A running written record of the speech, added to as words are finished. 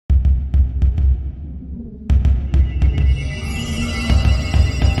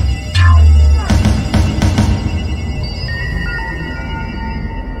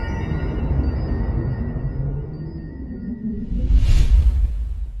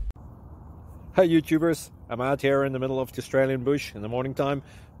Hi YouTubers, I'm out here in the middle of the Australian bush in the morning time.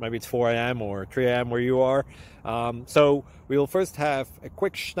 Maybe it's 4 a.m. or 3 a.m. where you are. So we will first have a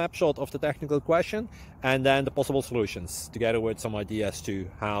quick snapshot of the technical question and then the possible solutions, together with some ideas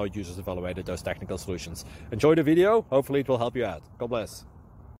to how users evaluated those technical solutions. Enjoy the video, hopefully it will help you out. God bless.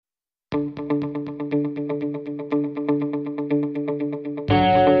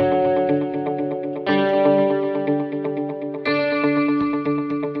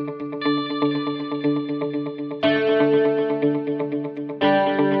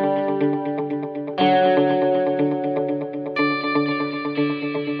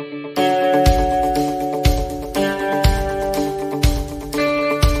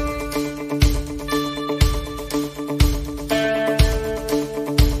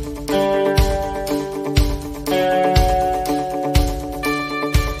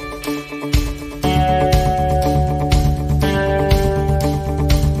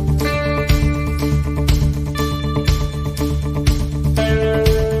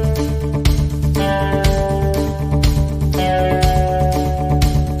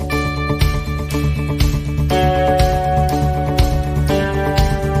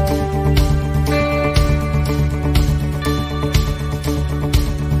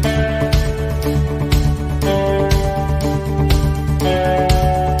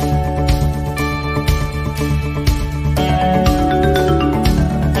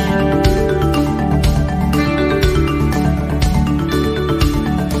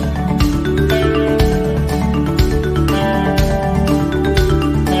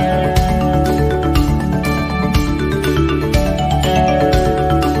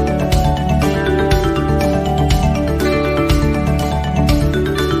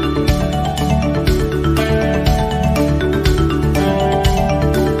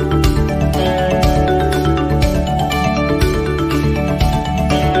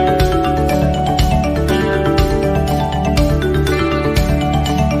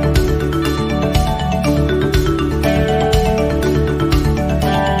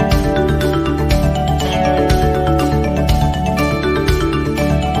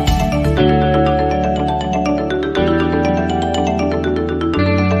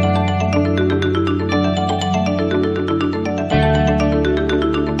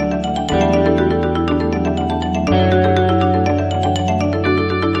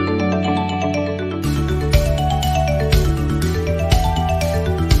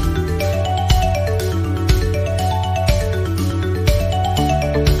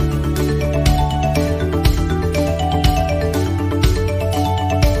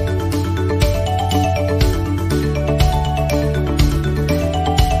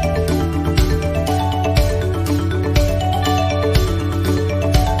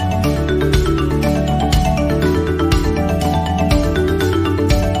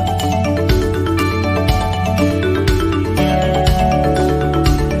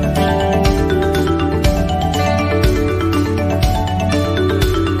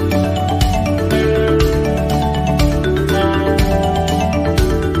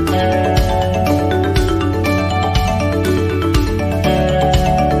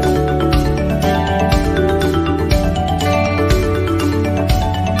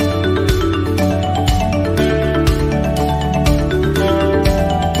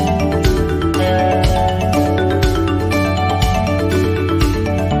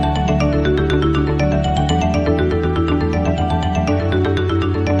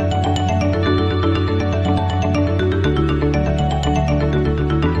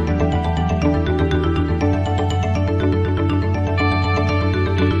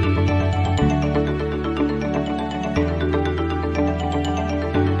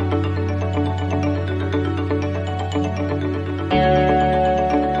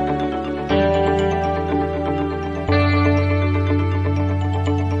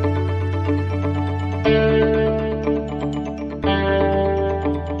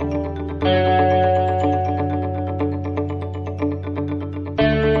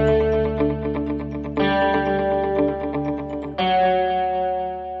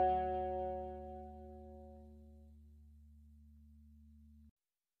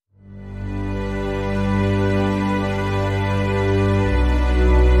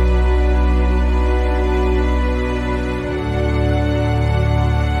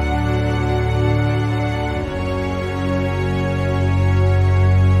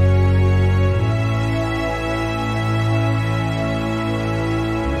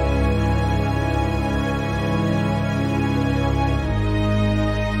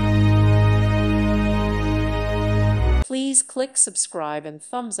 Please click subscribe and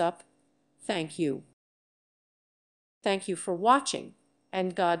thumbs up. Thank you. Thank you for watching,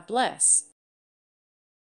 and God bless.